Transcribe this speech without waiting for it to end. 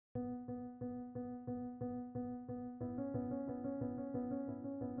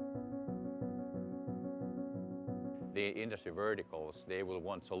the industry verticals, they will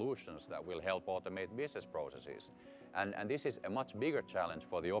want solutions that will help automate business processes. And this is a much bigger challenge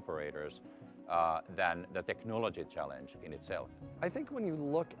for the operators than the technology challenge in itself. I think when you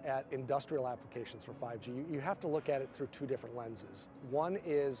look at industrial applications for 5G, you have to look at it through two different lenses. One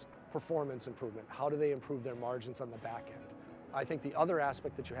is performance improvement. How do they improve their margins on the back end? I think the other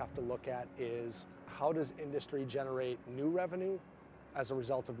aspect that you have to look at is how does industry generate new revenue as a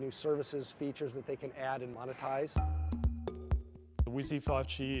result of new services, features that they can add and monetize. We see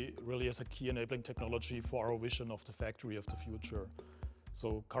 5G really as a key enabling technology for our vision of the factory of the future.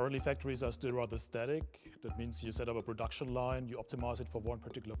 So currently factories are still rather static. That means you set up a production line, you optimize it for one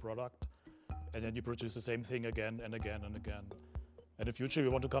particular product, and then you produce the same thing again and again and again. In the future, we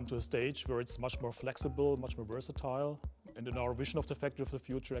want to come to a stage where it's much more flexible, much more versatile. And in our vision of the factory of the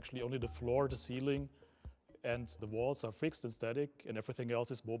future, actually only the floor, the ceiling, and the walls are fixed and static, and everything else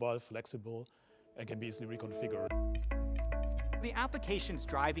is mobile, flexible, and can be easily reconfigured. The applications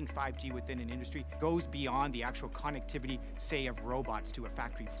driving 5G within an industry goes beyond the actual connectivity, say, of robots to a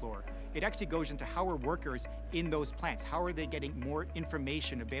factory floor. It actually goes into how are workers in those plants, how are they getting more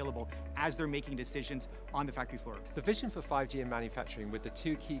information available as they're making decisions on the factory floor. The vision for 5G in manufacturing with the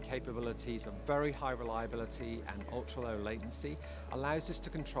two key capabilities of very high reliability and ultra-low latency allows us to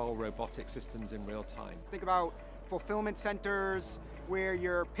control robotic systems in real time. Think about fulfillment centers where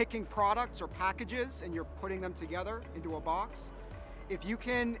you're picking products or packages and you're putting them together into a box. If you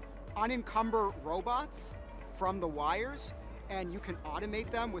can unencumber robots from the wires and you can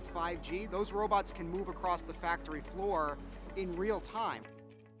automate them with 5G, those robots can move across the factory floor in real time.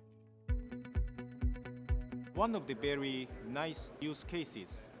 One of the very nice use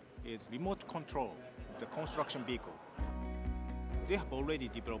cases is remote control of the construction vehicle. They have already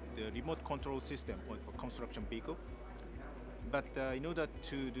developed the remote control system for construction vehicle. But in order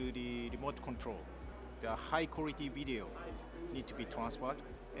to do the remote control, the high quality video need to be transferred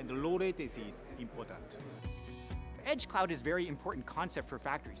and the low latency is important. Edge cloud is a very important concept for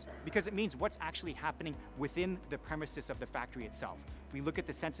factories because it means what's actually happening within the premises of the factory itself. We look at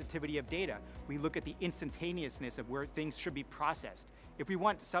the sensitivity of data. We look at the instantaneousness of where things should be processed. If we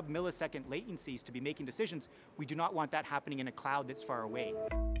want sub-millisecond latencies to be making decisions, we do not want that happening in a cloud that's far away.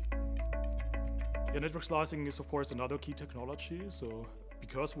 Yeah, network slicing is of course another key technology. So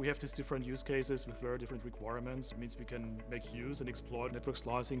because we have these different use cases with very different requirements, it means we can make use and exploit network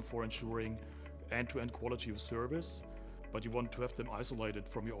slicing for ensuring end-to-end quality of service, but you want to have them isolated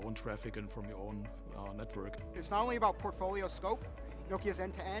from your own traffic and from your own network. It's not only about portfolio scope, Nokia's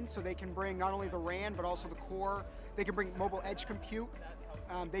end-to-end, so they can bring not only the RAN, but also the core. They can bring mobile edge compute.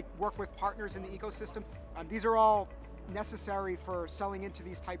 They work with partners in the ecosystem. These are all necessary for selling into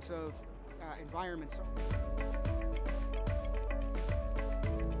these types of environments.